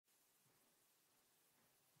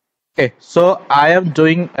Okay, so I am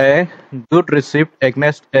doing a good receipt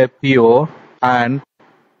against a PO, and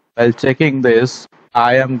while checking this,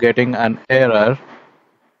 I am getting an error.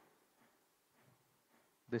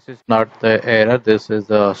 This is not the error, this is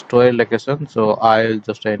the storage location. So I'll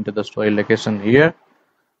just enter the storage location here,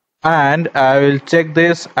 and I will check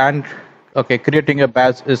this. And okay, creating a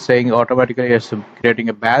batch is saying automatically it's creating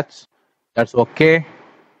a batch. That's okay.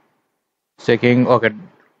 Checking, okay,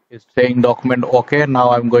 it's saying document okay.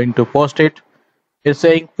 Now I'm going to post it. It's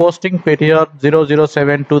saying posting period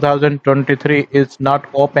 007 2023 is not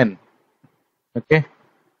open. Okay,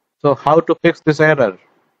 so how to fix this error?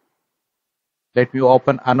 Let me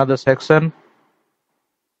open another section.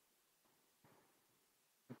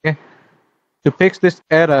 Okay, to fix this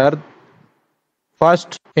error,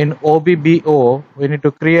 first in OBBO we need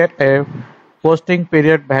to create a posting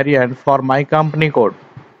period variant for my company code.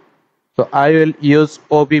 So I will use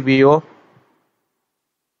OBBO.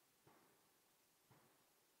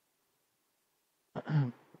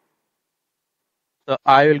 So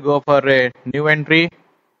I will go for a new entry.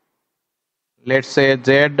 Let's say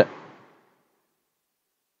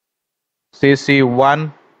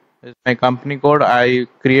ZCC1 is my company code. I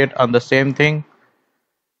create on the same thing.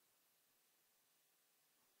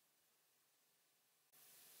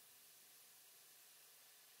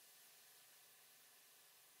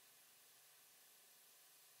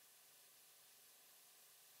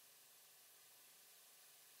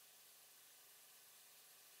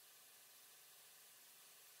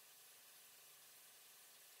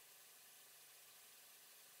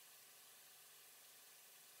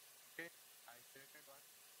 Okay, I created one.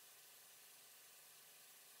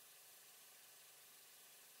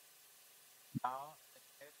 Now,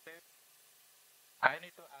 next step, I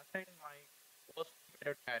need to assign my post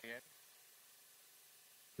period variant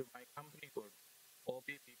to my company code,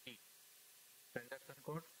 OBPP, transaction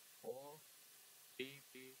code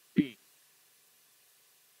OBPP.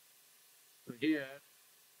 So here,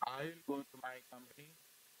 I will go to my company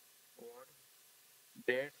code,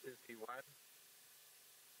 dates is the one.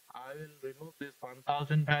 I will remove this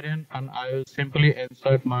 1000 variant and I will simply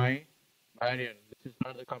insert my variant. This is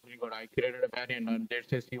not the company code. I created a variant and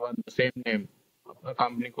dates is the one, the same name of the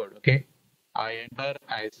company code. Okay. I enter,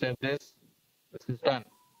 I save this. This is done.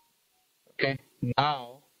 Okay.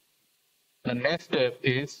 Now the next step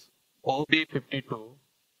is OB52.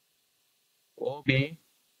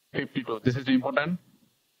 OB52. This is important.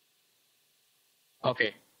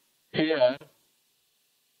 Okay. Here,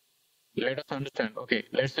 let us understand. Okay.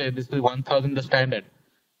 Let's say this is 1000 the standard.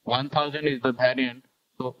 1000 is the variant.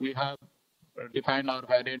 So we have defined our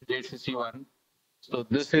variant JCC1. So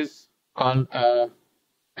this is called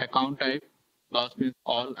account type. Last means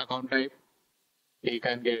all account type. You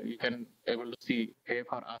can able to see A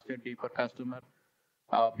for asset, D for customer,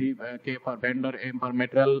 K for vendor, M for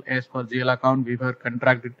material, S for GL account, V for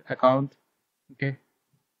contracted account. Okay,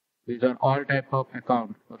 these are all type of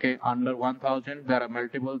account. Okay, under 1000 there are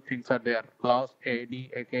multiple things are there. Class A,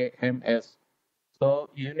 D, A, K, M, S. So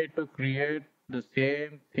you need to create the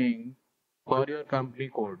same thing for your company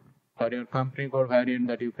code. For your company code variant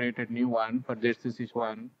that you created new one for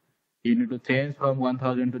ZCC1, you need to change from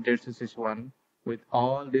 1000 to ZCC1 with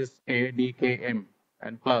all this A, D, K, M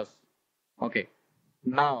and plus. Okay.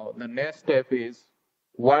 Now the next step is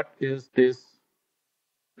what is this?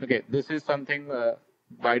 Okay, this is something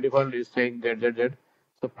by default is saying Z.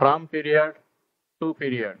 So from period to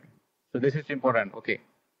period. So this is important. Okay.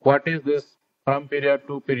 What is this from period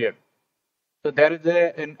to period? So there is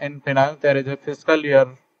a in finance there is a fiscal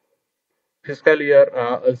year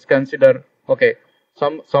is consider okay.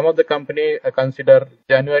 Some of the company consider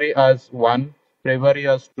January as one, February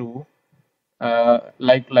as two,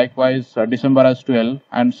 likewise December as 12,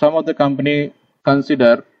 and some of the company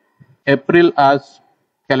consider April as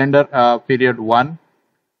calendar period one.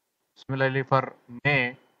 Similarly, for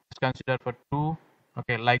May, it's considered for two.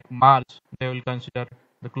 Okay, like March, they will consider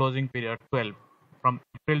the closing period 12. From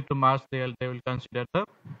April to March, they will consider the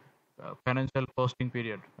financial posting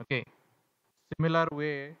period. Okay. Similar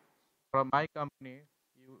way, from my company,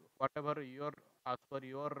 you whatever your as per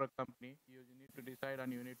your company, you need to decide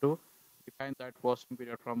and you need to define that posting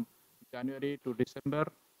period from January to December,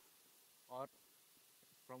 or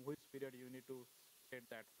from which period you need to set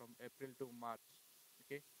that from April to March.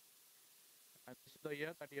 Okay, and this is the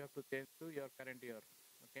year that you have to change to your current year.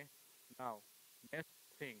 Okay, now next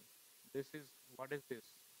thing, this is what is this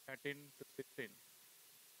 13 to 16.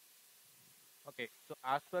 Okay, so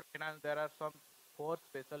as per finance there are some four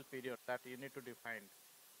special periods that you need to define.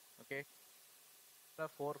 Okay, the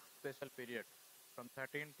four special period from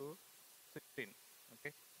 13 to 16.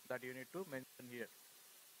 Okay, that you need to mention here.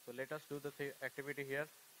 So let us do the activity here.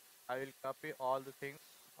 I will copy all the things,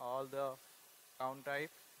 all the count type.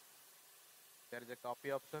 There is a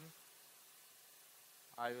copy option.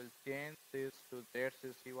 I will change this to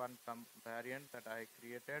ZCC1 variant that I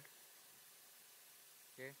created.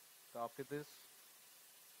 Okay, copy this.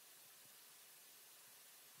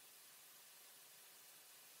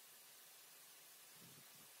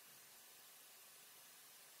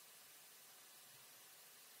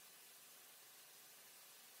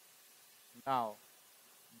 Now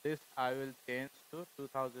this I will change to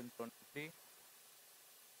 2023.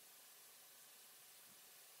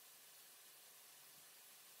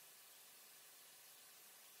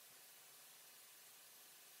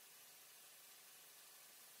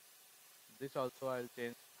 This also I will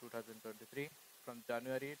change 2023 from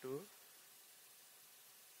January to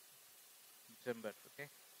December. Okay,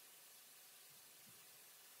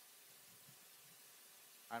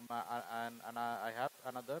 and I have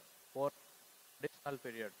another 4 additional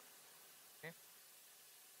period. Okay.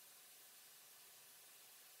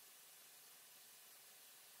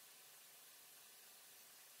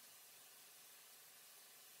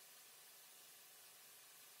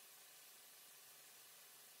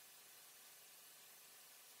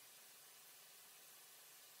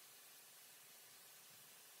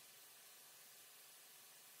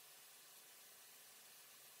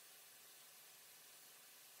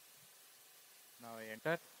 Now I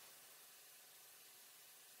enter.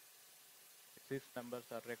 These numbers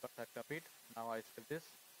are records are copied. Now I save this.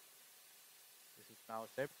 This is now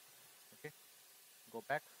saved. Okay. Go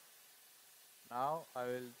back. Now I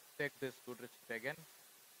will check this good receipt again.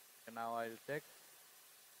 And now I will check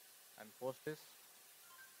and post this.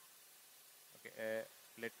 Okay.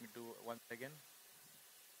 Let me do once again.